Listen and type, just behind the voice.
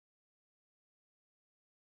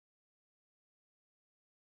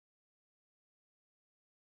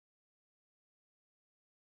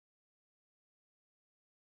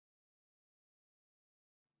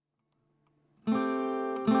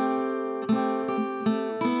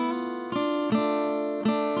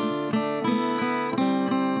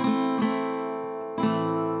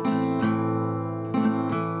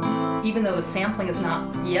Even though the sampling is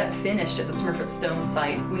not yet finished at the Smurfit-Stone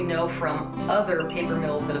site, we know from other paper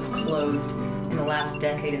mills that have closed in the last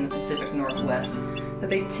decade in the Pacific Northwest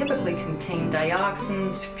that they typically contain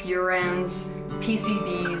dioxins, furans,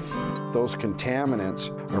 PCBs. Those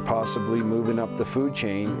contaminants are possibly moving up the food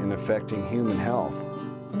chain and affecting human health.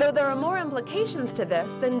 Though there are more implications to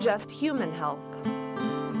this than just human health.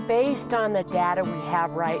 Based on the data we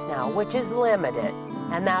have right now, which is limited,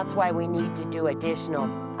 and that's why we need to do additional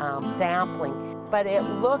sampling, but it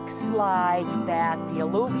looks like that the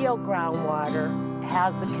alluvial groundwater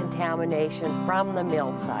has the contamination from the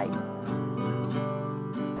mill site.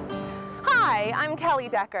 Hi, I'm Kelly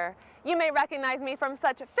Decker. You may recognize me from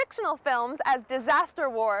such fictional films as Disaster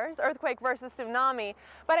Wars, Earthquake versus Tsunami,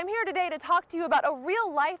 but I'm here today to talk to you about a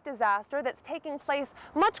real-life disaster that's taking place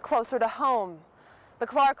much closer to home. The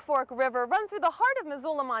Clark Fork River runs through the heart of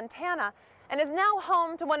Missoula, Montana, and is now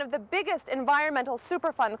home to one of the biggest environmental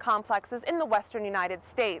Superfund complexes in the western United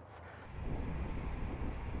States.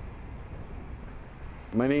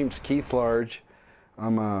 My name's Keith Large.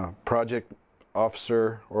 I'm a project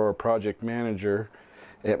officer or a project manager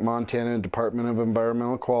at Montana Department of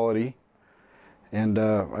Environmental Quality, and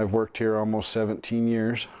I've worked here almost 17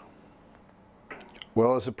 years.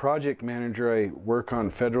 Well, as a project manager, I work on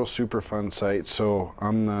federal Superfund sites, so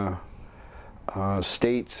I'm the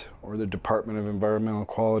state's or the Department of Environmental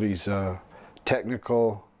Quality's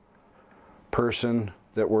technical person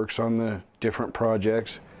that works on the different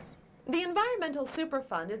projects. The Environmental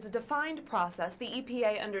Superfund is a defined process the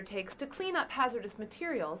EPA undertakes to clean up hazardous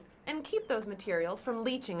materials and keep those materials from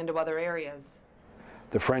leaching into other areas.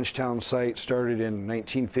 The Frenchtown site started in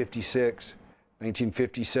 1956.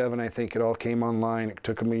 1957, I think it all came online. It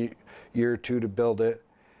took them a year or two to build it.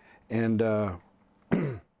 And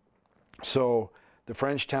so the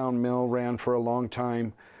Frenchtown mill ran for a long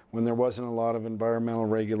time when there wasn't a lot of environmental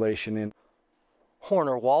regulation in.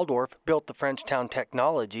 Horner Waldorf built the Frenchtown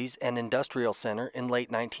Technologies and Industrial Center in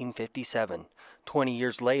late 1957. 20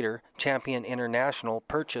 years later, Champion International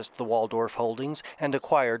purchased the Waldorf holdings and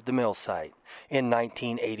acquired the mill site. In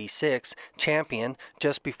 1986, Champion,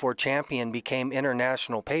 just before Champion became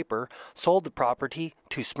International Paper, sold the property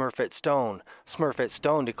to Smurfit-Stone.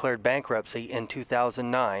 Smurfit-Stone declared bankruptcy in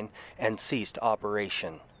 2009 and ceased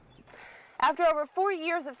operation. After over 4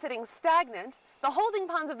 years of sitting stagnant, the holding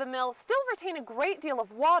ponds of the mill still retain a great deal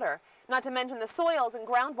of water, not to mention the soils and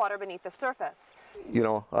groundwater beneath the surface. You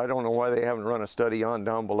know, I don't know why they haven't run a study on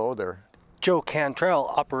down below there. Joe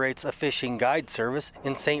Cantrell operates a fishing guide service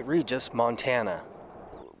in St. Regis, Montana.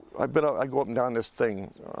 I go up and down this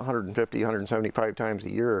thing 150, 175 times a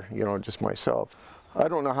year, you know, just myself. I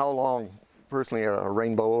don't know how long, personally, a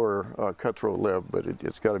rainbow or a cutthroat live, but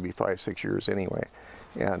it's got to be 5, 6 years anyway.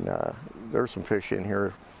 And there's some fish in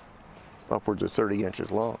here upwards of 30 inches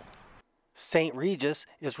long. St. Regis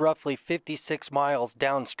is roughly 56 miles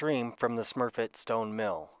downstream from the Smurfit-Stone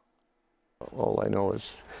mill. All I know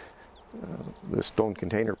is the stone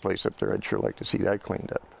container place up there. I'd sure like to see that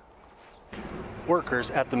cleaned up.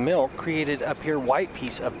 Workers at the mill created a pure white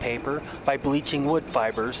piece of paper by bleaching wood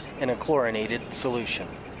fibers in a chlorinated solution.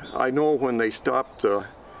 I know when they stopped the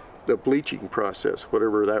bleaching process,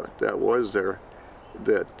 whatever that was there,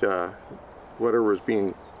 that whatever was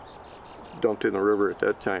being dumped in the river at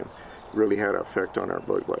that time really had an effect on our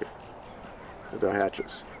bug life, the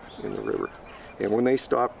hatches in the river. And when they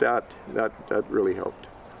stopped that really helped.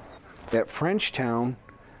 At Frenchtown,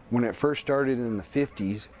 when it first started in the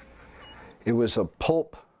 50s, it was a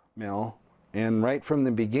pulp mill, and right from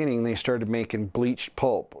the beginning they started making bleached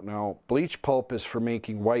pulp. Now, bleached pulp is for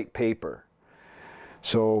making white paper.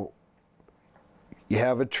 So you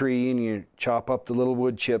have a tree and you chop up the little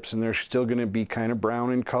wood chips and they're still going to be kind of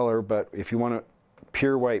brown in color, but if you want a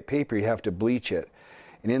pure white paper, you have to bleach it.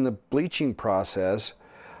 And in the bleaching process,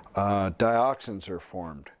 dioxins are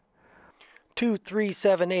formed.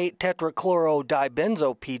 2,3,7,8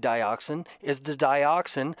 Tetrachlorodibenzo-p-dioxen is the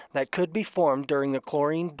dioxin that could be formed during the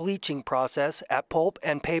chlorine bleaching process at pulp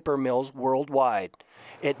and paper mills worldwide.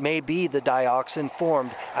 It may be the dioxin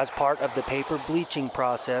formed as part of the paper bleaching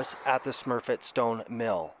process at the Smurfit-Stone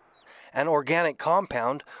mill. An organic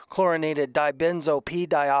compound, chlorinated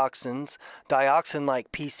dibenzo-p-dioxens,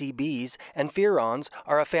 dioxin-like PCBs, and furans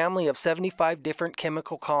are a family of 75 different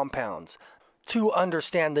chemical compounds. To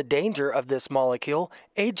understand the danger of this molecule,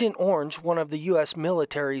 Agent Orange, one of the U.S.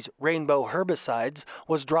 military's Rainbow Herbicides,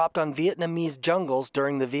 was dropped on Vietnamese jungles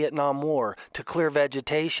during the Vietnam War to clear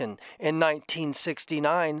vegetation. In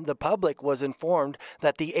 1969, the public was informed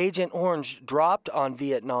that the Agent Orange dropped on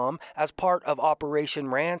Vietnam as part of Operation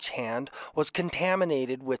Ranch Hand was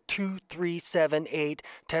contaminated with 2,3,7,8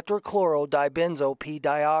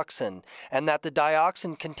 Tetrachlorodibenzo-p-dioxen, and that the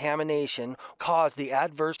dioxin contamination caused the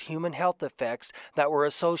adverse human health effects that were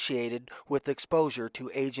associated with exposure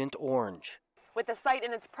to Agent Orange. With the site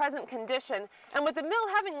in its present condition, and with the mill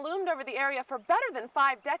having loomed over the area for better than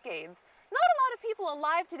 5 decades, not a lot of people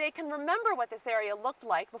alive today can remember what this area looked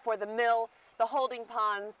like before the mill, the holding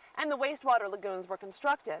ponds, and the wastewater lagoons were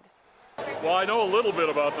constructed. Well, I know a little bit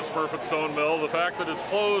about the Smurfit Mill, the fact that it's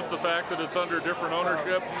closed, the fact that it's under different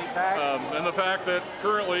ownership, and the fact that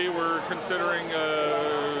currently we're considering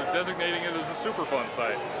designating it as a Superfund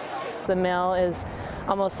site. The mill is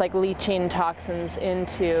almost like leaching toxins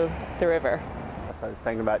into the river. So I was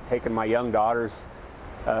thinking about taking my young daughters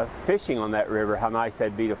fishing on that river, how nice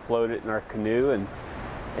that'd be to float it in our canoe, and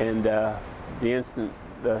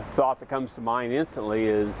the thought that comes to mind instantly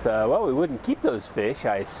is, well, we wouldn't keep those fish,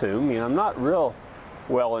 I assume. You know, I'm not real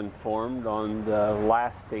well informed on the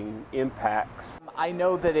lasting impacts. I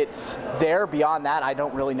know that it's there. Beyond that, I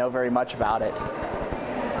don't really know very much about it.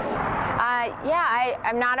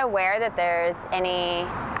 I'm not aware that there's any,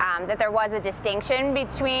 that there was a distinction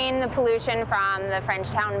between the pollution from the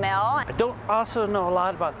Frenchtown mill. I don't also know a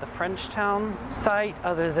lot about the Frenchtown site,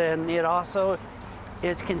 other than it also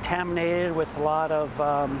is contaminated with a lot of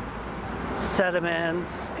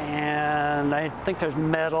sediments, and I think there's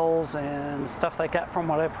metals and stuff like that from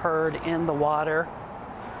what I've heard in the water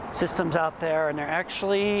systems out there, and they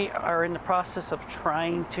actually are in the process of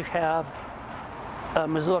trying to have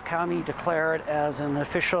Missoula County declare it as an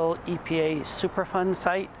official EPA Superfund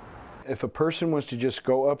site. If a person was to just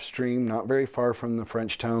go upstream, not very far from the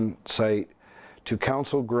Frenchtown site, to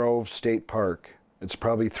Council Grove State Park, it's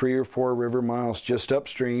probably 3 or 4 river miles just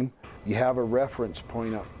upstream. You have a reference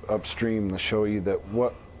point upstream to show you that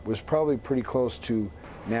what was probably pretty close to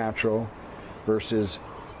natural versus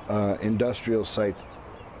industrial site.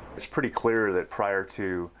 It's pretty clear that prior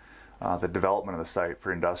to the development of the site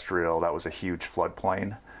for industrial, that was a huge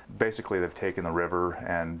floodplain. Basically, they've taken the river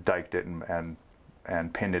and diked it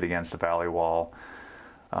and pinned it against the valley wall.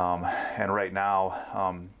 And right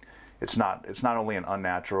now, it's not only an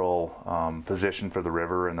unnatural position for the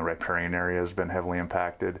river, and the riparian area has been heavily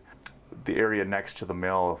impacted. The area next to the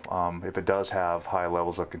mill, if it does have high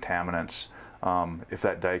levels of contaminants, if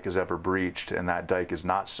that dike is ever breached and that dike is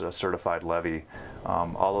not a certified levee,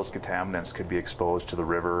 all those contaminants could be exposed to the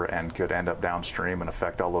river and could end up downstream and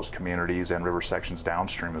affect all those communities and river sections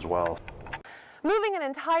downstream as well. Moving an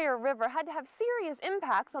entire river had to have serious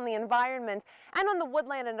impacts on the environment and on the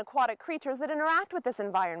woodland and aquatic creatures that interact with this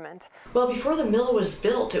environment. Well, before the mill was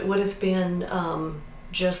built, it would have been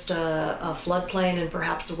just a floodplain and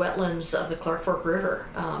perhaps the wetlands of the Clark Fork River.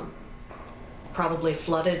 Probably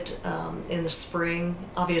flooded in the spring.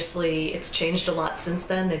 Obviously, it's changed a lot since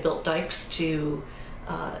then. They built dikes to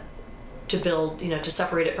build, to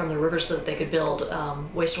separate it from the river so that they could build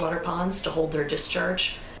wastewater ponds to hold their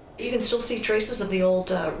discharge. You can still see traces of the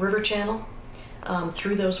old river channel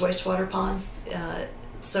through those wastewater ponds.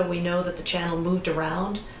 So we know that the channel moved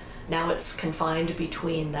around. Now it's confined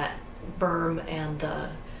between that berm and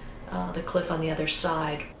the cliff on the other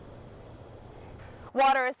side.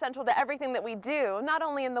 Water is central to everything that we do, not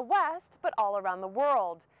only in the West, but all around the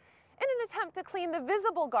world. In an attempt to clean the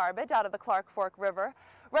visible garbage out of the Clark Fork River,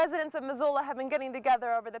 residents of Missoula have been getting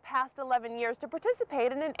together over the past 11 years to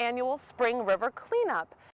participate in an annual spring river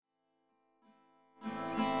cleanup.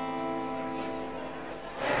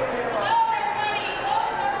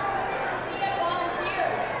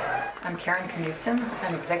 I'm Karen Knudsen.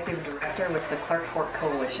 I'm Executive Director with the Clark Fork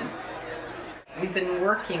Coalition. We've been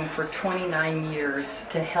working for 29 years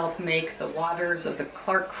to help make the waters of the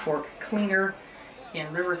Clark Fork cleaner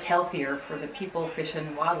and rivers healthier for the people, fish,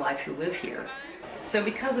 and wildlife who live here. So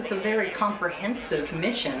because it's a very comprehensive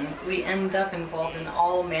mission, we end up involved in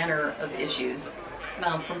all manner of issues,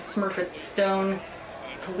 from Smurfit Stone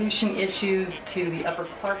pollution issues to the upper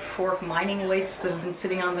Clark Fork mining wastes that have been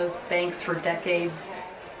sitting on those banks for decades.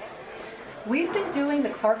 We've been doing the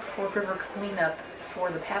Clark Fork River cleanup for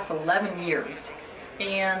the past 11 years,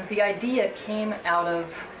 and the idea came out of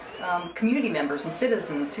community members and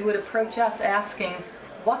citizens who would approach us asking,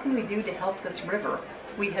 what can we do to help this river?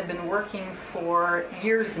 We had been working for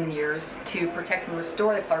years and years to protect and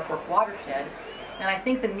restore the Clark Fork watershed, and I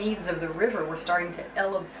think the needs of the river were starting to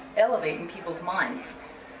elevate in people's minds.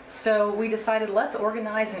 So we decided, let's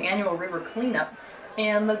organize an annual river cleanup.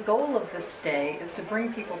 And the goal of this day is to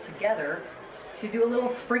bring people together to do a little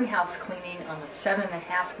springhouse cleaning on the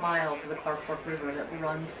 7.5 miles of the Clark Fork River that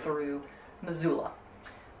runs through Missoula.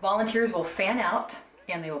 Volunteers will fan out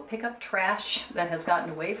and they will pick up trash that has gotten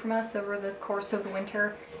away from us over the course of the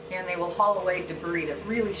winter, and they will haul away debris that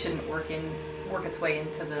really shouldn't work its way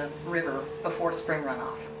into the river before spring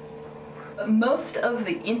runoff. But most of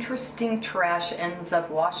the interesting trash ends up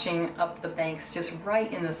washing up the banks just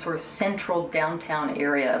right in the sort of central downtown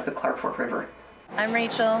area of the Clark Fork River. I'm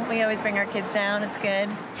Rachel. We always bring our kids down. It's good.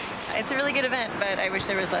 It's a really good event, but I wish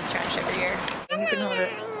there was less trash every year. You can hold it.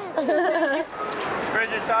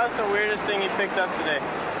 Bridget, tell us the weirdest thing you picked up today.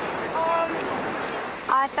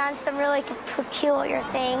 I found some really peculiar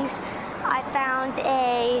things. I found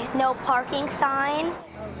a no parking sign,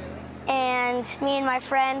 and me and my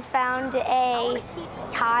friend found a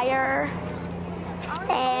tire,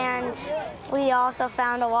 and we also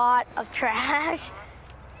found a lot of trash.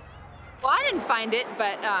 Well, I didn't find it,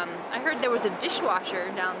 but I heard there was a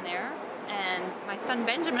dishwasher down there, and my son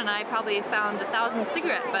Benjamin and I probably found 1,000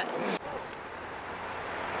 cigarette butts.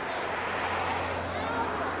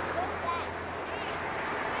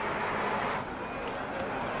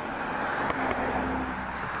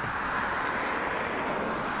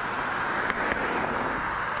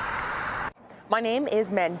 My name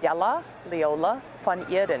is Mandela Leola van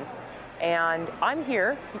Eerden, and I'm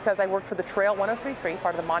here because I work for the Trail 1033,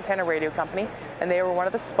 part of the Montana Radio Company, and they were one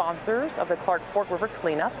of the sponsors of the Clark Fork River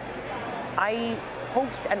cleanup. I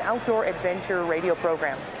host an outdoor adventure radio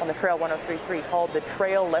program on the Trail 1033 called The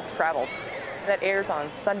Trail Less Traveled. That airs on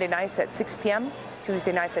Sunday nights at 6 p.m.,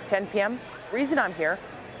 Tuesday nights at 10 p.m. The reason I'm here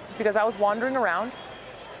is because I was wandering around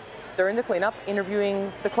during the cleanup, interviewing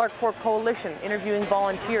the Clark Fork Coalition, interviewing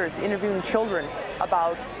volunteers, interviewing children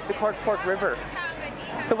about the Clark Fork River.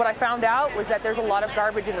 So what I found out was that there's a lot of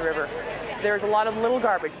garbage in the river. There's a lot of little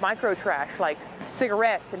garbage, micro trash, like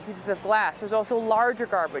cigarettes and pieces of glass. There's also larger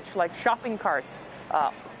garbage, like shopping carts,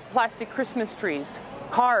 plastic Christmas trees,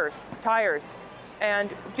 cars, tires. And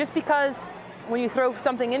just because when you throw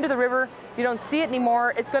something into the river, you don't see it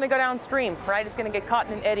anymore, it's going to go downstream, right? It's going to get caught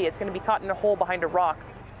in an eddy. It's going to be caught in a hole behind a rock.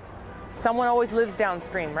 Someone always lives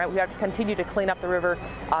downstream, right? We have to continue to clean up the river.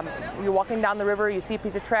 You're walking down the river, you see a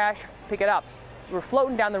piece of trash, pick it up. We're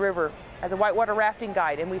floating down the river as a whitewater rafting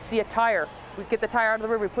guide, and we see a tire. We get the tire out of the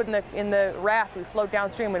river, we put it in the raft, we float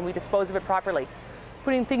downstream, and we dispose of it properly.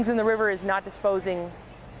 Putting things in the river is not disposing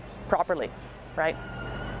properly, right?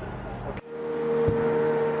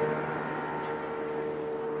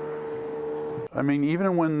 I mean,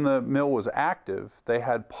 even when the mill was active, they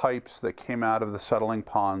had pipes that came out of the settling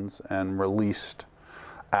ponds and released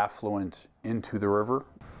affluent into the river.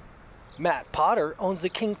 Matt Potter owns the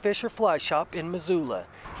Kingfisher Fly Shop in Missoula.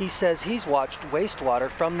 He says he's watched wastewater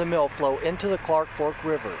from the mill flow into the Clark Fork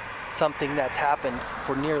River, something that's happened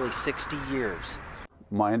for nearly 60 years.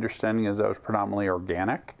 My understanding is that was predominantly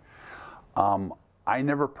organic. I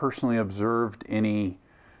never personally observed any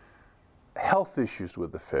health issues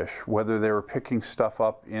with the fish. Whether they were picking stuff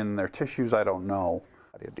up in their tissues, I don't know.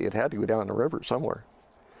 It had to go down the river somewhere,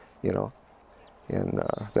 you know, and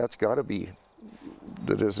that's got to be,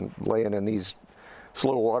 that isn't laying in these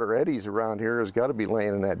slow water eddies around here, has got to be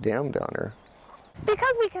laying in that dam down there.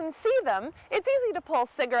 Because we can see them, it's easy to pull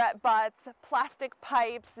cigarette butts, plastic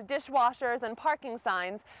pipes, dishwashers, and parking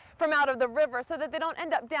signs from out of the river so that they don't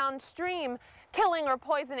end up downstream killing or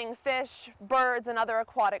poisoning fish, birds, and other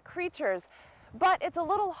aquatic creatures. But it's a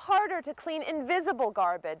little harder to clean invisible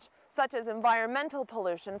garbage, such as environmental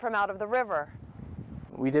pollution, from out of the river.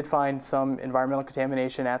 We did find some environmental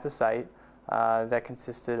contamination at the site that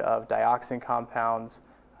consisted of dioxin compounds,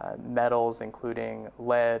 metals including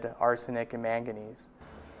lead, arsenic, and manganese.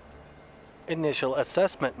 Initial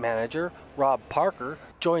Assessment Manager Rob Parker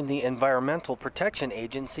joined the Environmental Protection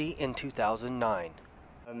Agency in 2009.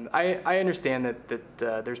 I understand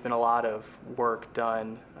that there's been a lot of work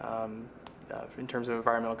done in terms of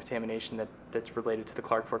environmental contamination that's related to the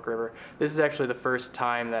Clark Fork River. This is actually the first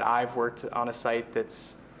time that I've worked on a site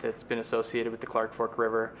that's been associated with the Clark Fork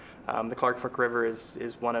River. The Clark Fork River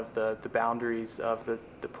is one of the boundaries of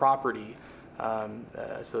the property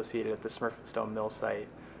associated at the Smurfit Stone Mill site.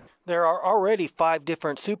 There are already 5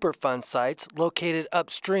 different Superfund sites located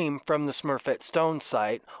upstream from the Smurfit Stone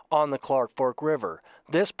site on the Clark Fork River.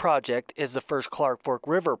 This project is the first Clark Fork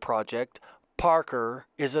River project Parker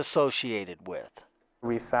is associated with.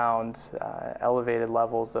 We found elevated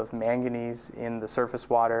levels of manganese in the surface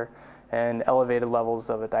water and elevated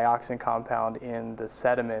levels of a dioxin compound in the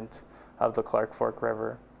sediment of the Clark Fork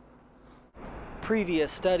River.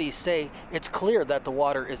 Previous studies say it's clear that the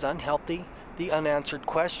water is unhealthy. The unanswered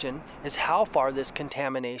question is how far this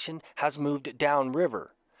contamination has moved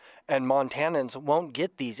downriver. And Montanans won't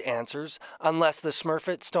get these answers unless the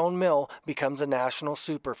Smurfit Stone Mill becomes a national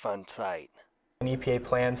Superfund site. An EPA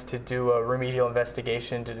plans to do a remedial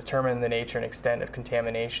investigation to determine the nature and extent of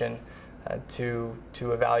contamination, to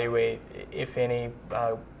evaluate, if any,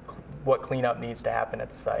 what cleanup needs to happen at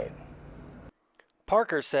the site.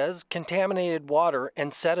 Parker says contaminated water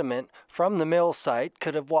and sediment from the mill site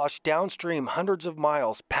could have washed downstream hundreds of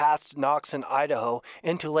miles past Knoxon, Idaho,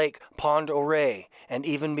 into Lake Pend Oreille, and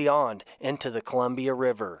even beyond into the Columbia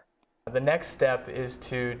River. The next step is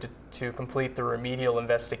to complete the remedial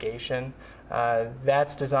investigation.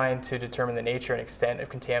 That's designed to determine the nature and extent of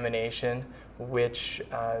contamination, which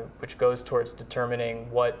goes towards determining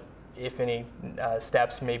what, if any,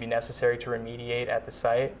 steps may be necessary to remediate at the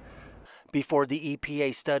site. Before the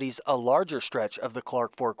EPA studies a larger stretch of the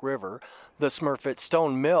Clark Fork River, the Smurfit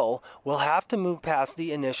Stone Mill will have to move past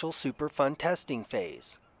the initial Superfund testing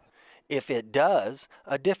phase. If it does,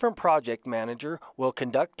 a different project manager will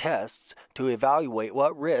conduct tests to evaluate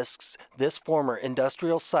what risks this former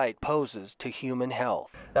industrial site poses to human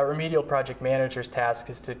health. That remedial project manager's task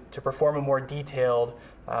is to perform a more detailed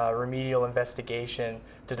remedial investigation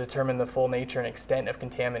to determine the full nature and extent of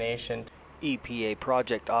contamination. EPA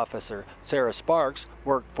project officer Sarah Sparks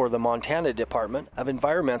worked for the Montana Department of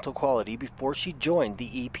Environmental Quality before she joined the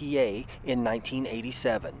EPA in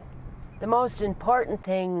 1987. The most important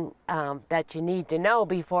thing that you need to know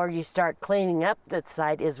before you start cleaning up that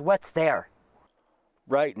site is what's there.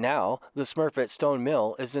 Right now, the Smurfit Stone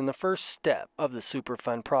Mill is in the first step of the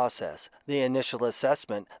Superfund process, the initial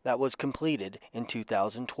assessment that was completed in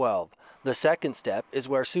 2012. The second step is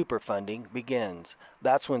where superfunding begins.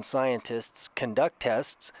 That's when scientists conduct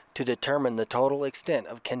tests to determine the total extent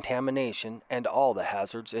of contamination and all the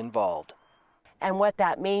hazards involved. And what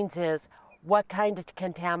that means is what kind of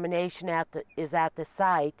contamination is at the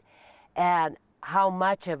site and how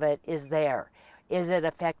much of it is there. Is it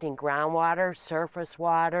affecting groundwater, surface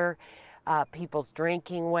water, people's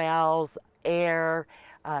drinking wells, air,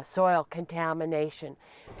 soil contamination?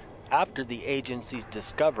 After the agencies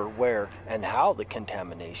discover where and how the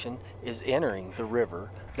contamination is entering the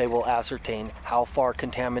river, they will ascertain how far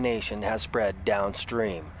contamination has spread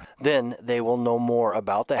downstream. Then they will know more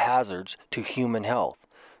about the hazards to human health.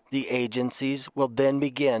 The agencies will then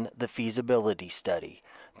begin the feasibility study.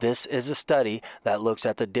 This is a study that looks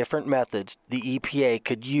at the different methods the EPA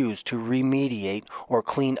could use to remediate or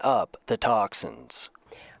clean up the toxins.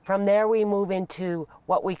 From there we move into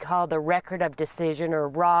what we call the record of decision or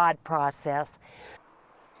ROD process.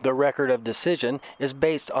 The record of decision is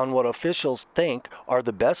based on what officials think are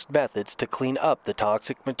the best methods to clean up the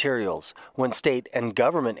toxic materials. When state and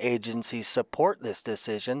government agencies support this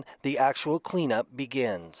decision, the actual cleanup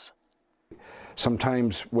begins.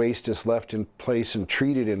 Sometimes waste is left in place and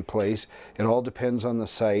treated in place. It all depends on the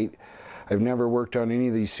site. I've never worked on any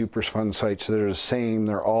of these Superfund sites that are the same.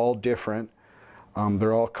 They're all different.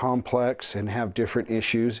 They're all complex and have different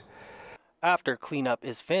issues. After cleanup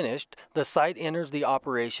is finished, the site enters the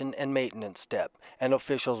operation and maintenance step, and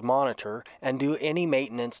officials monitor and do any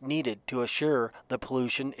maintenance needed to assure the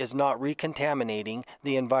pollution is not recontaminating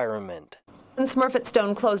the environment. And Smurfit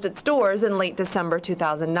Stone closed its doors in late December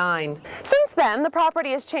 2009. Since then, the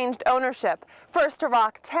property has changed ownership, first to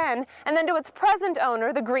Rock 10 and then to its present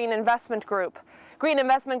owner, the Green Investment Group. Green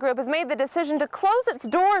Investment Group has made the decision to close its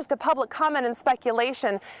doors to public comment and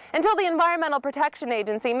speculation until the Environmental Protection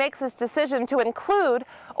Agency makes its decision to include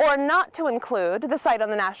or not to include the site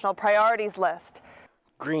on the national priorities list.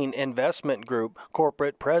 Green Investment Group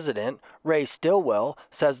corporate president Ray Stillwell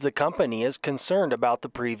says the company is concerned about the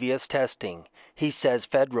previous testing. He says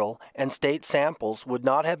federal and state samples would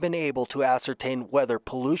not have been able to ascertain whether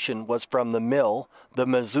pollution was from the mill, the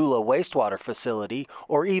Missoula wastewater facility,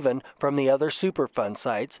 or even from the other Superfund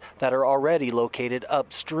sites that are already located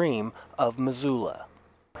upstream of Missoula.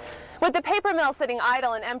 With the paper mill sitting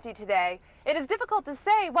idle and empty today, it is difficult to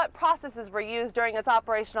say what processes were used during its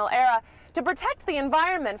operational era to protect the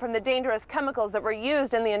environment from the dangerous chemicals that were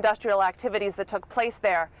used in the industrial activities that took place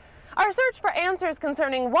there. Our search for answers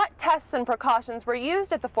concerning what tests and precautions were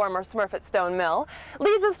used at the former Smurfit Stone Mill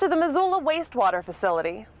leads us to the Missoula wastewater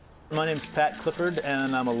facility. My name's Pat Clifford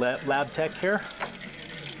and I'm a lab tech here.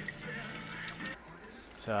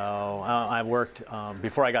 So I worked,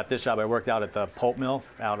 before I got this job, I worked out at the pulp mill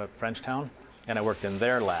out at Frenchtown, and I worked in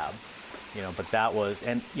their lab, but that was,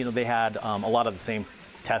 and they had a lot of the same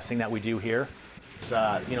testing that we do here.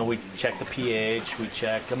 So, we check the pH, we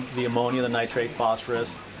check the ammonia, the nitrate,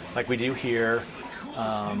 phosphorus, like we do here.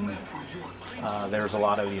 There's a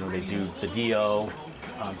lot of, they do the DO,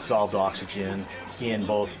 dissolved oxygen in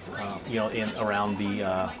both, in around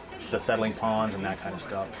the settling ponds and that kind of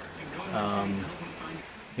stuff.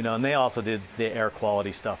 And they also did the air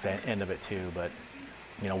quality stuff end of it too, but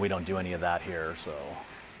we don't do any of that here. So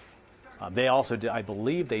they also did, I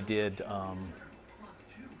believe they did,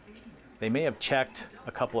 they may have checked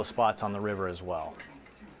a couple of spots on the river as well,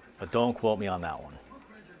 but don't quote me on that one.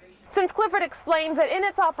 Since Clifford explained that in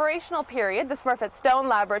its operational period, the Smurfit Stone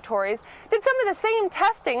Laboratories did some of the same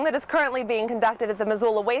testing that is currently being conducted at the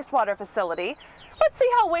Missoula wastewater facility, let's see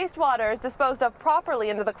how wastewater is disposed of properly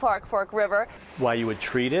into the Clark Fork River. Why you would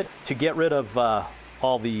treat it to get rid of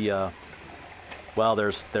all the,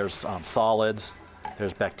 there's solids,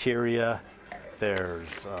 there's bacteria,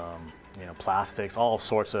 there's plastics, all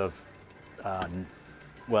sorts of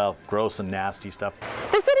gross and nasty stuff.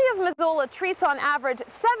 The city of Missoula treats on average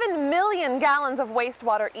 7 million gallons of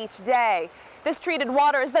wastewater each day. This treated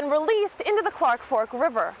water is then released into the Clark Fork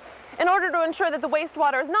River. In order to ensure that the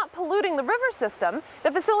wastewater is not polluting the river system,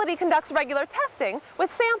 the facility conducts regular testing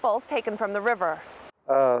with samples taken from the river.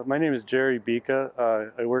 My name is Jerry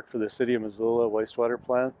Bika. I work for the City of Missoula wastewater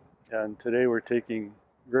plant, and today we're taking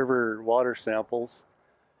river water samples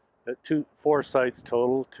at 4 sites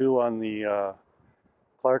total, 2 on the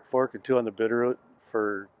Clark Fork and 2 on the Bitterroot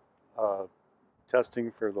for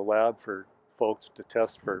testing for the lab for folks to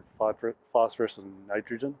test for phosphorus and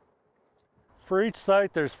nitrogen. For each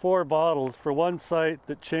site there's 4 bottles. For one site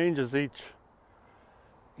that changes each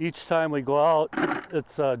time we go out,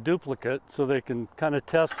 it's a duplicate, so they can kind of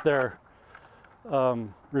test their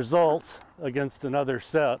results against another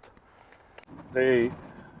set. They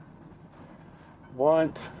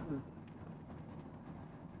want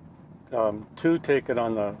 2 taken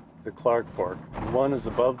on the Clark Fork. 1 is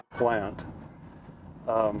above the plant,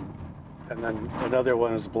 and then another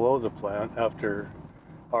one is below the plant after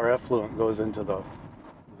our effluent goes into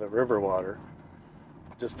the river water,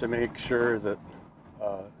 just to make sure that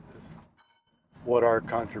what our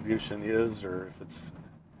contribution is, or if it's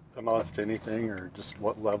amounts to anything, or just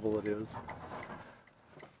what level it is.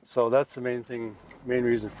 So that's the main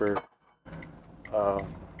reason for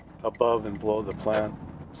above and below the plant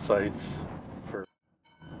sites for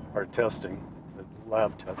our testing, the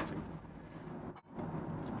lab testing.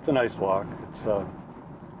 It's a nice walk. It's a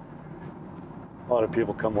lot of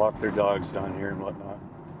people come walk their dogs down here and whatnot.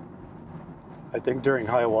 I think during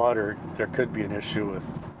high water there could be an issue with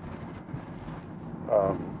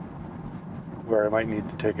where I might need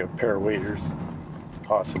to take a pair of waders,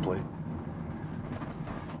 possibly,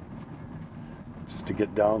 just to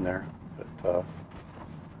get down there. But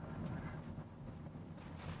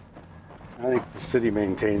I think the city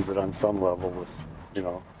maintains it on some level with,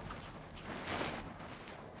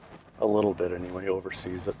 a little bit anyway,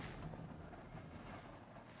 oversees it.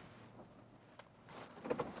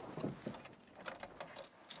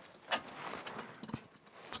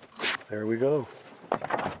 There we go.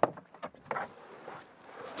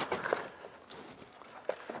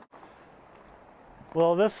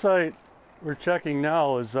 Well, this site we're checking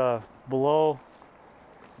now is below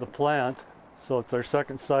the plant, so it's our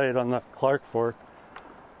second site on the Clark Fork,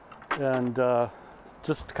 and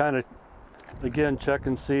just kind of again check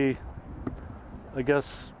and see. I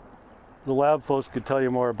guess the lab folks could tell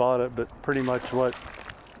you more about it, but pretty much what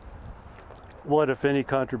if any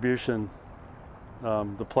contribution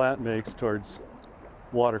the plant makes towards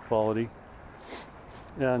water quality.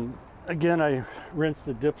 And again, I rinse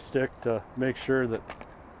the dipstick to make sure that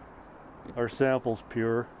our sample's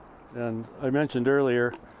pure. And I mentioned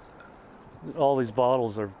earlier, all these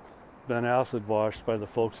bottles have been acid washed by the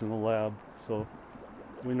folks in the lab, so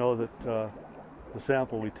we know that the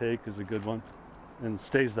sample we take is a good one and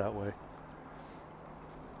stays that way.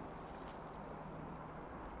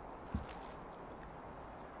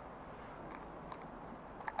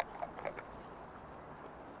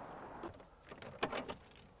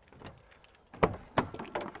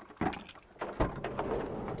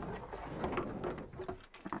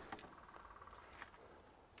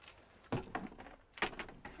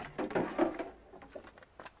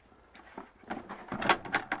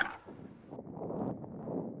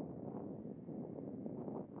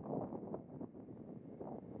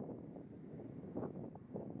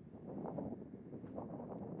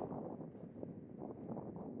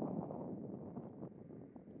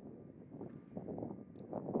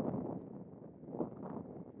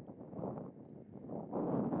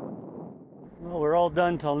 Well, we're all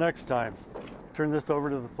done till next time. Turn this over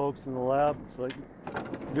to the folks in the lab so they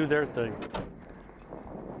can do their thing.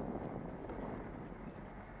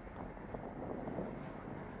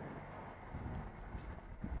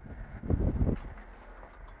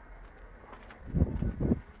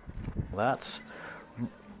 that's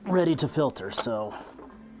ready to filter, so.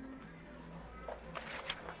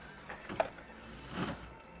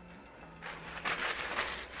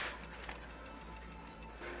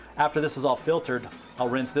 After this is all filtered, I'll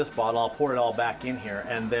rinse this bottle, I'll pour it all back in here,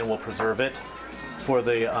 and then we'll preserve it for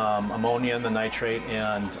the ammonia and the nitrate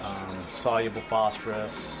and soluble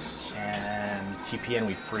phosphorus and TPN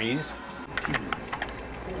we freeze.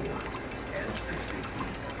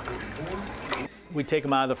 We take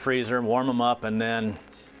them out of the freezer and warm them up, and then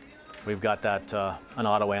we've got that an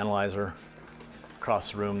auto analyzer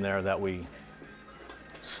across the room there that we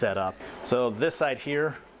set up. So this side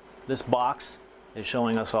here, this box is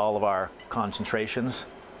showing us all of our concentrations,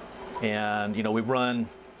 and you know, we run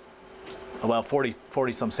about 40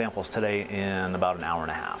 some samples today in about an hour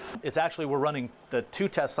and a half. It's actually, we're running the two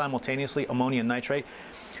tests simultaneously, ammonia and nitrate.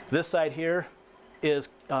 This side here is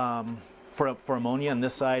for ammonia, and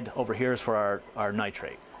this side over here is for our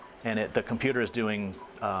nitrate, and the computer is doing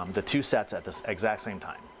the two sets at this exact same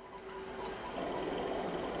time.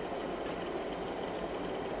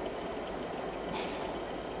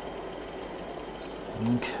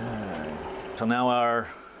 Okay, so now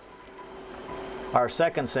our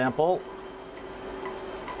second sample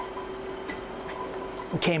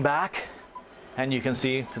came back, and you can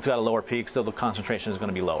see it's got a lower peak, so the concentration is going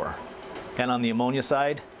to be lower. And on the ammonia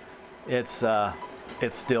side, it's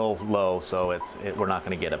still low, so we're not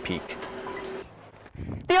going to get a peak.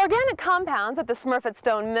 The organic compounds at the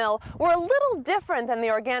Smurfit-Stone mill were a little different than the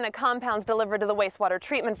organic compounds delivered to the wastewater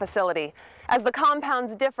treatment facility. As the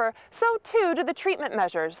compounds differ, so too do the treatment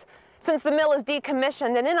measures. Since the mill is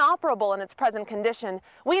decommissioned and inoperable in its present condition,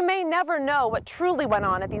 we may never know what truly went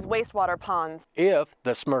on at these wastewater ponds. If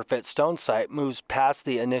the Smurfit-Stone site moves past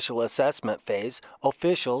the initial assessment phase,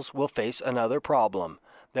 officials will face another problem.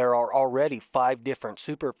 There are already 5 different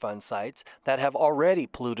Superfund sites that have already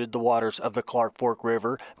polluted the waters of the Clark Fork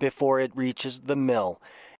River before it reaches the mill.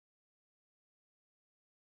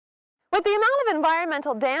 With the amount of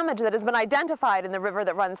environmental damage that has been identified in the river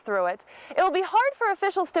that runs through it, it will be hard for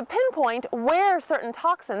officials to pinpoint where certain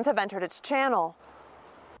toxins have entered its channel.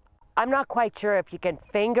 I'm not quite sure if you can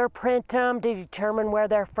fingerprint them to determine where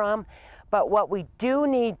they're from, but what we do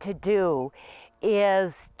need to do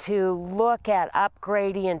is to look at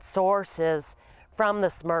upgradient sources from the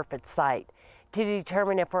Smurfit site to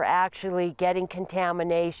determine if we're actually getting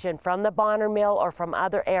contamination from the Bonner mill or from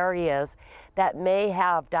other areas that may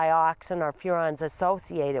have dioxin or furans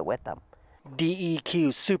associated with them. DEQ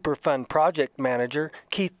Superfund project manager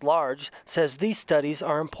Keith Large says these studies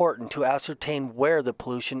are important to ascertain where the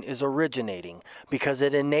pollution is originating because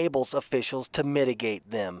it enables officials to mitigate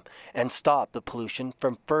them and stop the pollution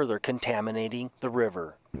from further contaminating the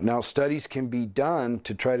river. Now, studies can be done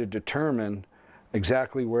to try to determine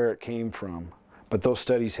exactly where it came from, but those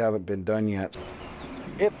studies haven't been done yet.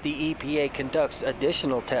 If the EPA conducts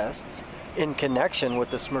additional tests in connection with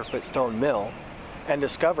the Smurfit-Stone mill and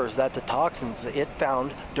discovers that the toxins it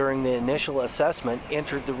found during the initial assessment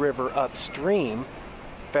entered the river upstream,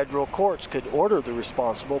 federal courts could order the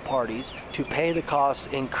responsible parties to pay the costs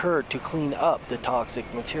incurred to clean up the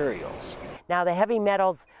toxic materials. Now, the heavy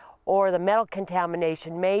metals or the metal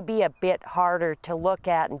contamination may be a bit harder to look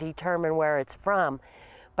at and determine where it's from,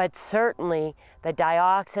 but certainly the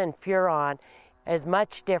dioxin furan is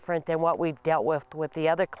much different than what we've dealt with the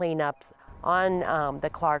other cleanups on the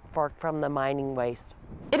Clark Fork from the mining waste.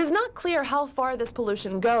 It is not clear how far this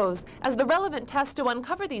pollution goes, as the relevant tests to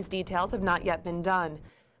uncover these details have not yet been done.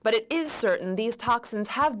 But it is certain these toxins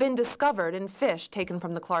have been discovered in fish taken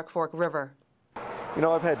from the Clark Fork River. You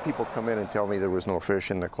know, I've had people come in and tell me there was no fish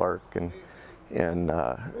in the Clark, and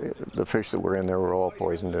the fish that were in there were all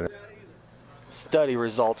poisoned. Study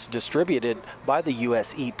results distributed by the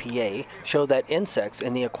U.S. EPA show that insects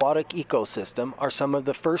in the aquatic ecosystem are some of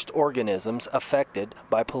the first organisms affected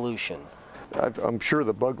by pollution. I'm sure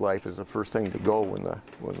the bug life is the first thing to go when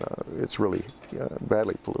it's really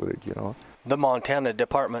badly polluted, you know. The Montana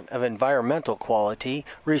Department of Environmental Quality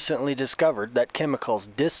recently discovered that chemicals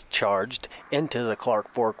discharged into the Clark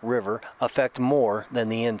Fork River affect more than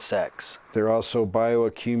the insects. They're also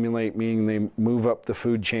bioaccumulate, meaning they move up the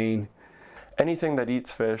food chain. Anything that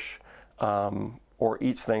eats fish or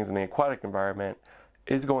eats things in the aquatic environment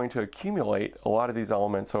is going to accumulate a lot of these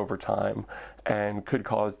elements over time and could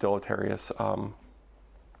cause deleterious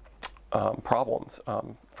problems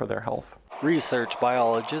for their health. Research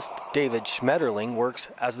biologist David Schmetterling works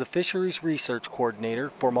as the Fisheries Research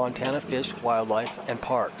Coordinator for Montana Fish, Wildlife, and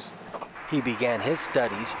Parks. He began his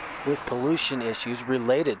studies with pollution issues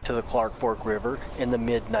related to the Clark Fork River in the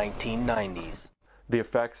mid-1990s. The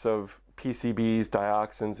effects of PCBs,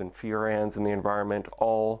 dioxins, and furans in the environment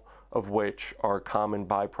all of which are common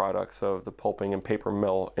byproducts of the pulping and paper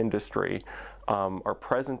mill industry, are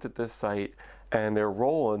present at this site, and their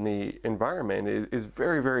role in the environment is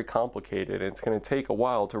very, very complicated. It's going to take a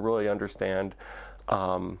while to really understand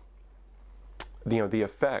the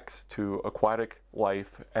effects to aquatic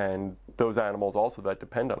life and those animals also that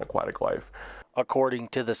depend on aquatic life. According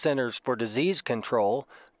to the Centers for Disease Control,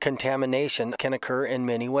 contamination can occur in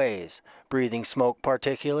many ways: breathing smoke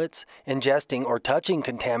particulates, ingesting or touching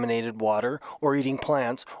contaminated water, or eating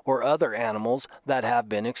plants or other animals that have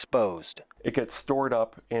been exposed. It gets stored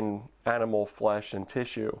up in animal flesh and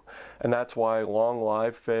tissue, and that's why long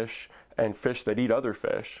live fish and fish that eat other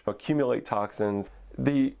fish accumulate toxins.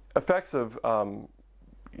 The effects of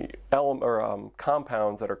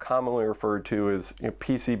compounds that are commonly referred to as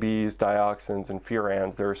PCBs, dioxins, and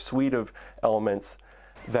furans. They're a suite of elements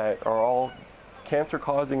that are all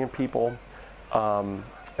cancer-causing in people, and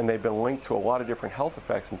they've been linked to a lot of different health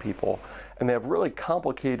effects in people, and they have really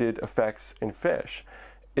complicated effects in fish.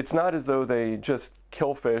 It's not as though they just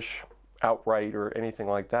kill fish outright or anything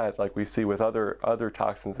like that, like we see with other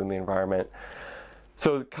toxins in the environment.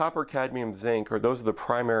 So copper, cadmium, zinc, those are the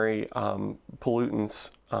primary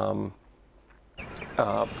pollutants from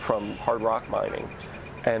hard rock mining.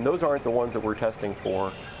 And those aren't the ones that we're testing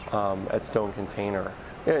for at Stone Container.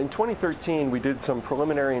 In 2013, we did some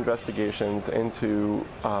preliminary investigations into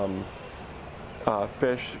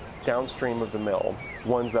fish downstream of the mill,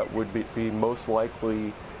 ones that would be most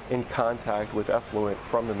likely in contact with effluent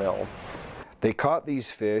from the mill. They caught these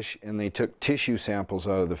fish and they took tissue samples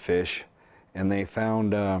out of the fish, and they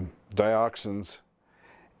found dioxins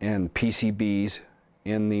and PCBs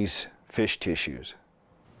in these fish tissues.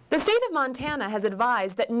 The state of Montana has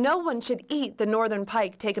advised that no one should eat the northern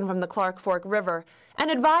pike taken from the Clark Fork River,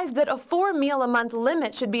 and advised that a 4-meal-a-month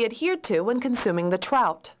limit should be adhered to when consuming the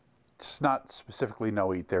trout. It's not specifically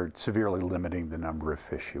no eat, they're severely limiting the number of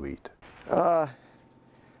fish you eat.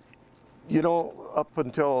 You know, up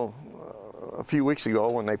until a few weeks ago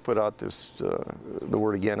when they put out this, the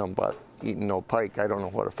word again about eating no pike, I don't know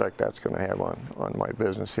what effect that's going to have on my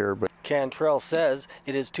business here. But Cantrell says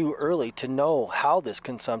it is too early to know how this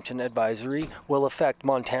consumption advisory will affect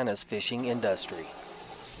Montana's fishing industry.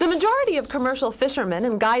 The majority of commercial fishermen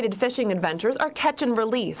and guided fishing adventures are catch and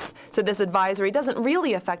release, so this advisory doesn't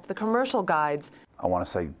really affect the commercial guides. I want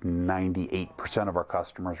to say 98% of our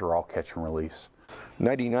customers are all catch and release.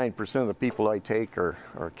 99% of the people I take are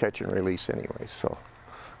catch and release anyway, so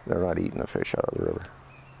they're not eating the fish out of the river.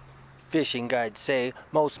 Fishing guides say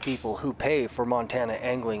most people who pay for Montana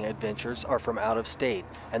angling adventures are from out of state,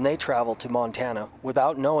 and they travel to Montana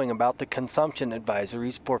without knowing about the consumption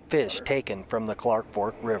advisories for fish taken from the Clark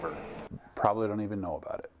Fork River. Probably don't even know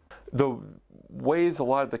about it. The ways a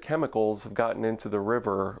lot of the chemicals have gotten into the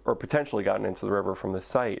river, or potentially gotten into the river from the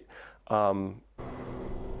site, are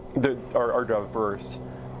diverse.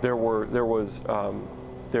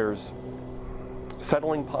 There's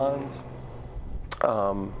settling ponds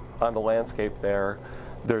on the landscape there.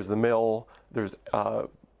 There's the mill. There's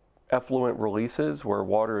effluent releases where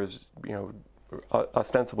water is,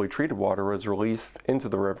 ostensibly treated water is released into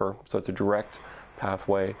the river, so it's a direct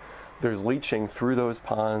pathway. There's leaching through those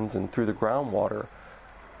ponds and through the groundwater.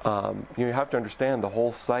 You have to understand the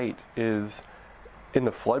whole site is in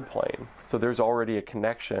the floodplain, so there's already a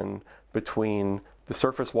connection between the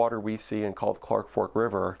surface water we see and called Clark Fork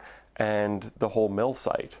River and the whole mill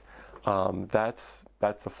site. That's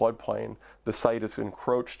the floodplain. The site is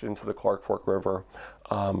encroached into the Clark Fork River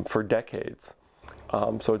for decades.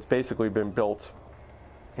 So it's basically been built,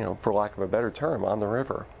 for lack of a better term, on the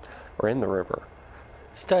river or in the river.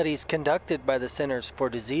 Studies conducted by the Centers for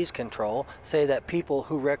Disease Control say that people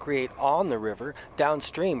who recreate on the river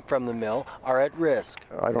downstream from the mill are at risk.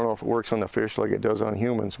 I don't know if it works on the fish like it does on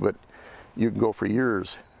humans, but you can go for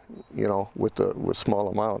years, with small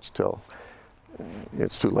amounts till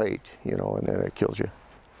it's too late, and then it kills you.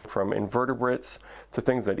 From invertebrates to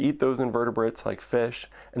things that eat those invertebrates like fish,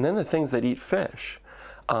 and then the things that eat fish.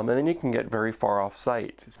 And then you can get very far off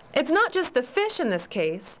site. It's not just the fish in this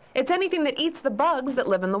case, it's anything that eats the bugs that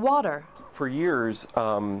live in the water. For years,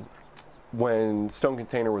 when Stone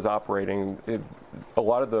Container was operating, a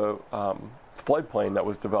lot of the floodplain that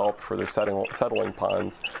was developed for their settling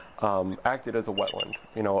ponds acted as a wetland,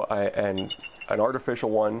 and an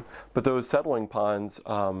artificial one. But those settling ponds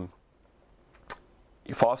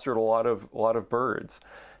fostered a lot of birds,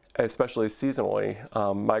 especially seasonally.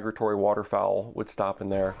 Migratory waterfowl would stop in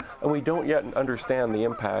there, and we don't yet understand the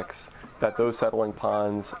impacts that those settling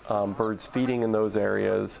ponds, birds feeding in those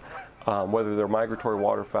areas, whether they're migratory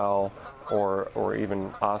waterfowl or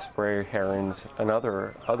even osprey, herons, and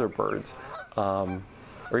other birds.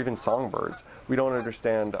 or even songbirds. We don't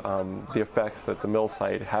understand the effects that the mill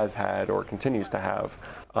site has had or continues to have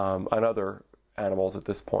on other animals at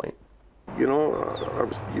this point. You know,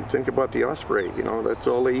 you think about the osprey, you know, that's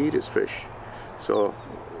all they eat is fish. So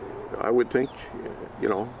I would think, you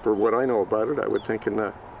know, for what I know about it, I would think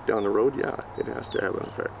down the road, yeah, it has to have an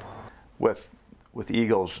effect. With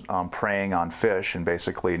eagles preying on fish and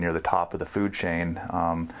basically near the top of the food chain,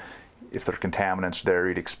 if there are contaminants there,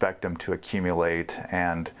 you'd expect them to accumulate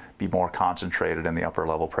and be more concentrated in the upper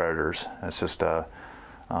level predators. It's just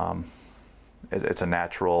it's a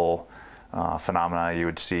natural phenomena you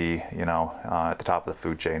would see, you know, at the top of the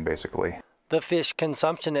food chain, basically. The fish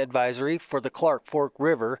consumption advisory for the Clark Fork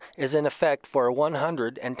River is in effect for a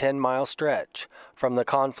 110-mile stretch from the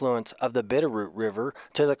confluence of the Bitterroot River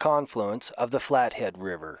to the confluence of the Flathead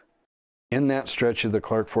River. In that stretch of the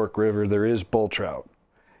Clark Fork River, there is bull trout,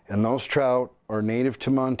 and those trout are native to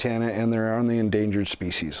Montana and they're on the endangered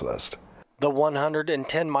species list. The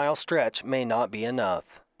 110-mile stretch may not be enough.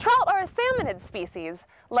 Trout are a salmonid species.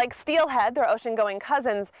 Like steelhead, their ocean-going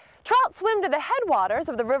cousins, trout swim to the headwaters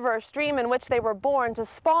of the river or stream in which they were born to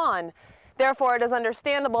spawn. Therefore, it is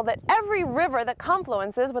understandable that every river that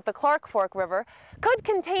confluences with the Clark Fork River could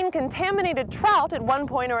contain contaminated trout at one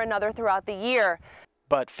point or another throughout the year.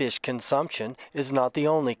 But fish consumption is not the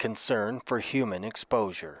only concern for human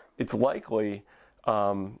exposure. It's likely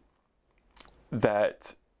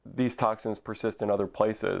that these toxins persist in other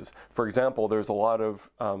places. For example, there's a lot of,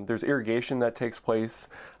 there's irrigation that takes place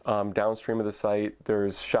downstream of the site.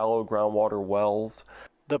 There's shallow groundwater wells.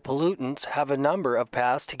 The pollutants have a number of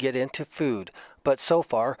paths to get into food, but so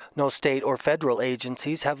far, no state or federal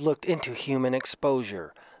agencies have looked into human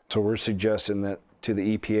exposure. So we're suggesting that to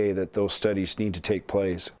the EPA that those studies need to take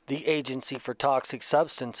place. The Agency for Toxic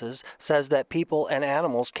Substances says that people and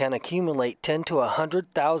animals can accumulate 10 to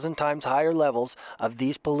 100,000 times higher levels of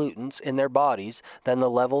these pollutants in their bodies than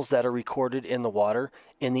the levels that are recorded in the water,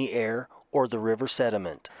 in the air, or the river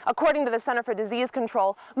sediment. According to the Center for Disease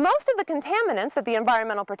Control, most of the contaminants that the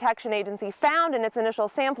Environmental Protection Agency found in its initial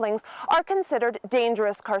samplings are considered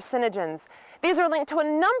dangerous carcinogens. These are linked to a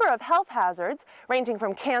number of health hazards, ranging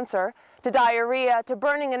from cancer to diarrhea to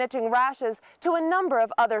burning and itching rashes to a number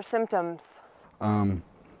of other symptoms.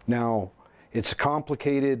 Now, it's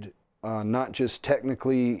complicated, not just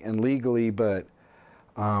technically and legally, but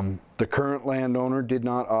the current landowner did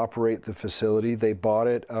not operate the facility. They bought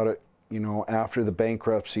it out of, after the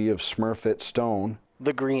bankruptcy of Smurfit Stone.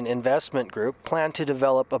 The Green Investment Group planned to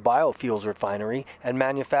develop a biofuels refinery and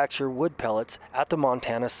manufacture wood pellets at the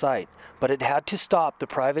Montana site, but it had to stop the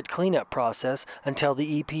private cleanup process until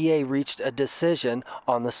the EPA reached a decision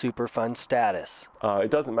on the Superfund status.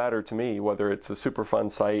 It doesn't matter to me whether it's a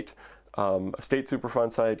Superfund site, a state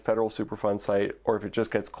Superfund site, federal Superfund site, or if it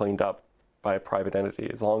just gets cleaned up by a private entity,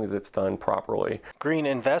 as long as it's done properly. Green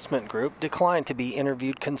Investment Group declined to be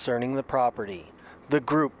interviewed concerning the property. The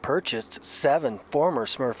group purchased 7 former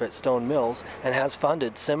Smurfit Stone mills and has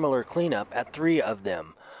funded similar cleanup at 3 of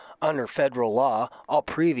them. Under federal law, all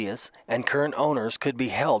previous and current owners could be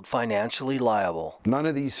held financially liable. None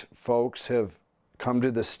of these folks have come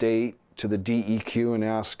to the state, to the DEQ, and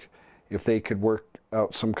asked if they could work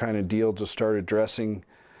out some kind of deal to start addressing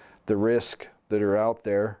the risk that are out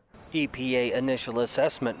there. EPA Initial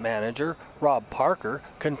Assessment Manager Rob Parker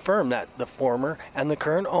confirmed that the former and the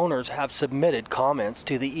current owners have submitted comments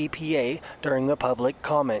to the EPA during the public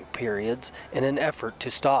comment periods in an effort to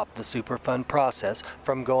stop the Superfund process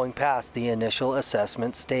from going past the initial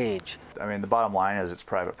assessment stage. I mean, the bottom line is it's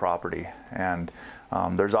private property, and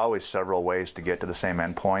there's always several ways to get to the same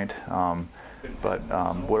endpoint. But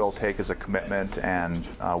what it'll take is a commitment and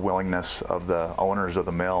willingness of the owners of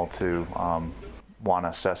the mill to want to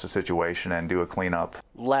assess the situation and do a cleanup.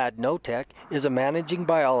 Lad Notek is a managing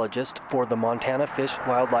biologist for the Montana Fish,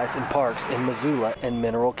 Wildlife and Parks in Missoula and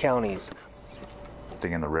Mineral counties.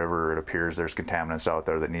 In the river, it appears there's contaminants out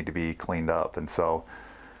there that need to be cleaned up, and so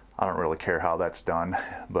I don't really care how that's done,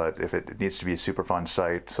 but if it needs to be a Superfund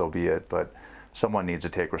site, so be it, but someone needs to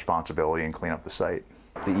take responsibility and clean up the site.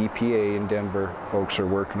 The EPA in Denver folks are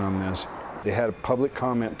working on this. They had a public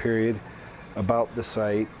comment period about the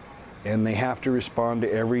site, and they have to respond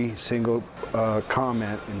to every single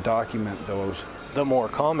comment and document those. The more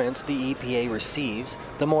comments the EPA receives,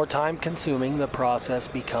 the more time-consuming the process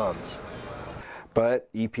becomes.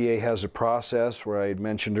 But EPA has a process where I had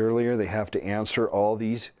mentioned earlier, they have to answer all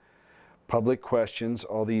these public questions,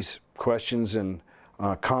 all these questions and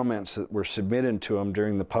comments that were submitted to them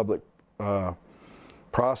during the public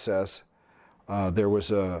process. There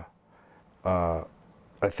was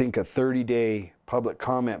I think a 30-day public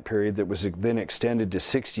comment period that was then extended to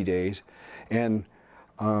 60 days. And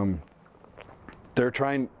They're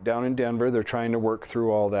trying, down in Denver, they're trying to work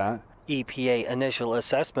through all that. EPA Initial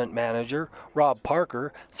Assessment Manager Rob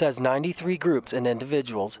Parker says 93 groups and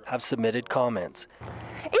individuals have submitted comments. Even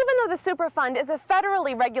though the Superfund is a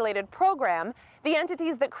federally regulated program, the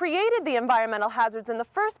entities that created the environmental hazards in the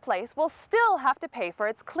first place will still have to pay for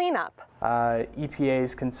its cleanup.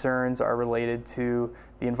 EPA's concerns are related to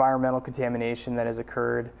the environmental contamination that has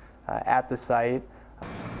occurred at the site.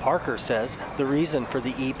 Parker says the reason for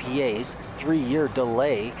the EPA's 3-year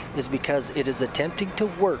delay is because it is attempting to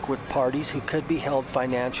work with parties who could be held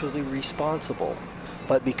financially responsible.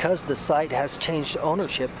 But because the site has changed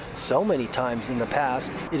ownership so many times in the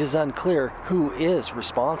past, it is unclear who is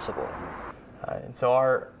responsible. And so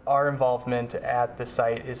our involvement at the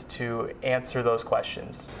site is to answer those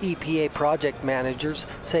questions. EPA project managers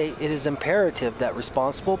say it is imperative that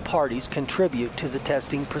responsible parties contribute to the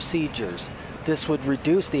testing procedures. This would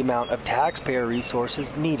reduce the amount of taxpayer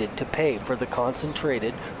resources needed to pay for the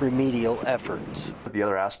concentrated remedial efforts. The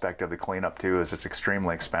other aspect of the cleanup too is it's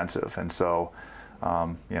extremely expensive, and so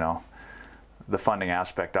you know, the funding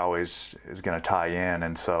aspect always is going to tie in,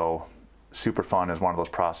 and so Superfund is one of those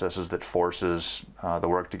processes that forces the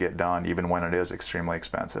work to get done even when it is extremely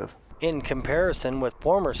expensive. In comparison with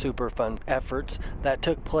former Superfund efforts that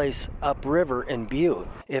took place upriver in Butte,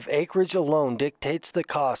 if acreage alone dictates the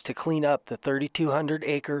cost to clean up the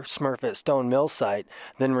 3,200-acre Smurfett Stone Mill site,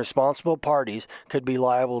 then responsible parties could be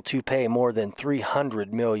liable to pay more than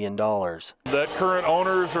 $300 million. That current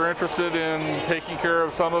owners are interested in taking care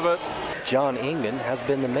of some of it. John Ingman has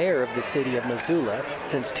been the mayor of the city of Missoula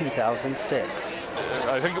since 2006.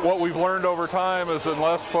 I think what we've learned over time is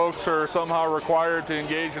unless folks are somehow required to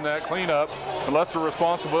engage in that cleanup, unless the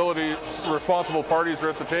responsible parties are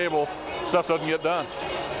at the table, stuff doesn't get done.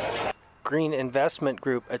 Green Investment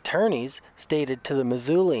Group attorneys stated to the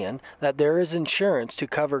Missoulian that there is insurance to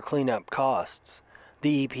cover cleanup costs.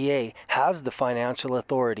 The EPA has the financial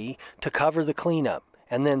authority to cover the cleanup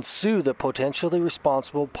and then sue the potentially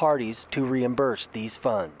responsible parties to reimburse these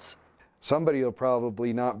funds. Somebody will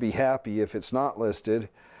probably not be happy if it's not listed.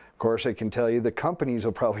 Of course, I can tell you the companies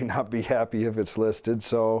will probably not be happy if it's listed.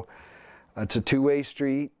 So it's a two-way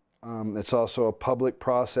street. It's also a public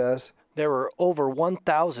process. There were over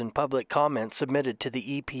 1,000 public comments submitted to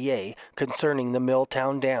the EPA concerning the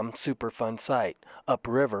Milltown Dam Superfund site,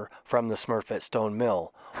 upriver from the Smurfett Stone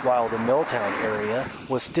Mill, while the Milltown area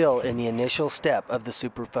was still in the initial step of the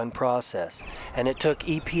Superfund process, and it took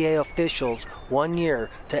EPA officials 1 year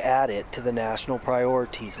to add it to the national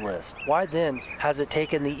priorities list. Why then has it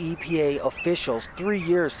taken the EPA officials 3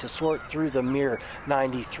 years to sort through the mere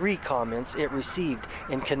 93 comments it received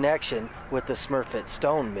in connection with the Smurfett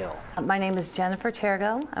Stone Mill? My name is Jennifer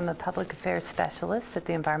Chergo. I'm a public affairs specialist at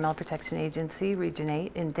the Environmental Protection Agency, Region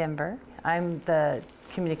 8 in Denver. I'm the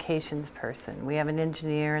communications person. We have an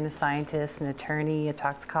engineer and a scientist, an attorney, a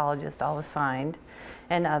toxicologist, all assigned,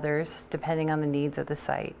 and others depending on the needs of the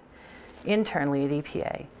site internally at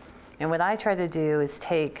EPA. And what I try to do is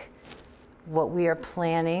take what we are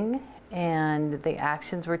planning and the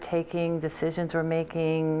actions we're taking, decisions we're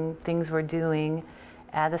making, things we're doing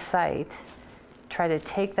at a site, try to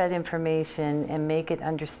take that information and make it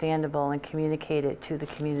understandable and communicate it to the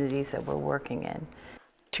communities that we're working in.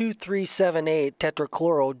 2,3,7,8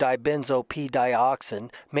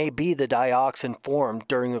 Tetrachlorodibenzo-p-dioxen may be the dioxin formed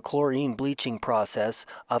during the chlorine bleaching process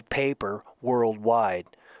of paper worldwide.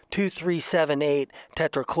 2,3,7,8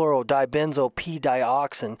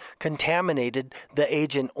 Tetrachlorodibenzo-p-dioxen contaminated the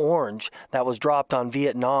Agent Orange that was dropped on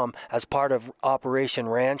Vietnam as part of Operation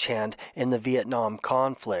Ranch Hand in the Vietnam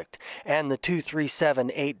conflict. And the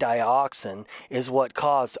 2,3,7,8 dioxin is what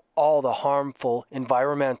caused all the harmful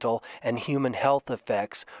environmental and human health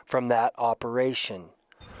effects from that operation.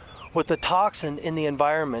 With the toxin in the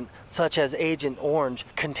environment, such as Agent Orange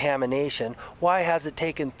contamination, why has it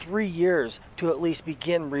taken 3 years to at least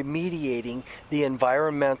begin remediating the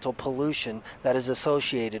environmental pollution that is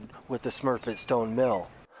associated with the Smurfett Stone Mill?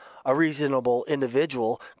 A reasonable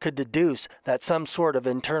individual could deduce that some sort of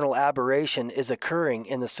internal aberration is occurring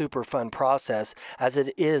in the Superfund process as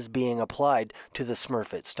it is being applied to the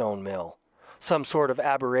Smurfett Stone Mill. Some sort of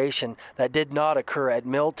aberration that did not occur at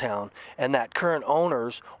Milltown, and that current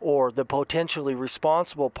owners or the potentially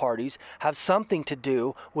responsible parties have something to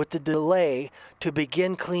do with the delay to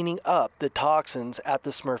begin cleaning up the toxins at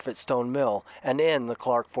the Smurfett Stone Mill and in the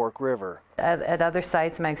Clark Fork River. At other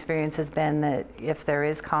sites, my experience has been that if there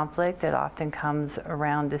is conflict, it often comes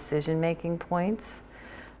around decision-making points.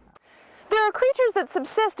 There are creatures that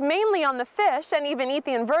subsist mainly on the fish and even eat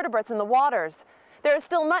the invertebrates in the waters. There is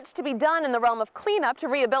still much to be done in the realm of cleanup to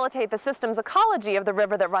rehabilitate the system's ecology of the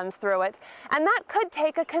river that runs through it, and that could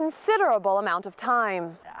take a considerable amount of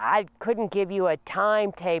time. I couldn't give you a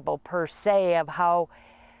timetable per se of how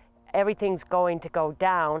everything's going to go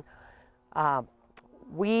down.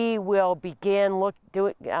 We will begin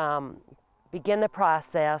the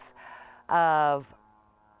process of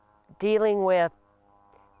dealing with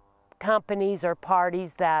companies or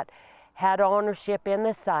parties that had ownership in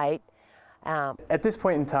the site. At this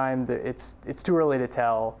point in time, it's too early to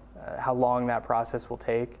tell how long that process will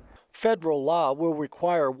take. Federal law will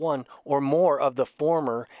require one or more of the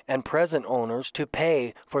former and present owners to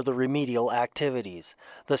pay for the remedial activities.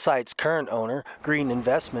 The site's current owner, Green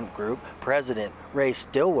Investment Group President Ray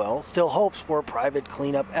Stillwell, still hopes for a private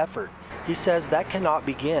cleanup effort. He says that cannot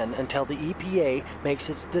begin until the EPA makes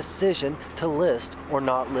its decision to list or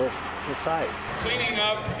not list the site. Cleaning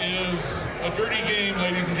up is a dirty game,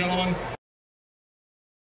 ladies and gentlemen.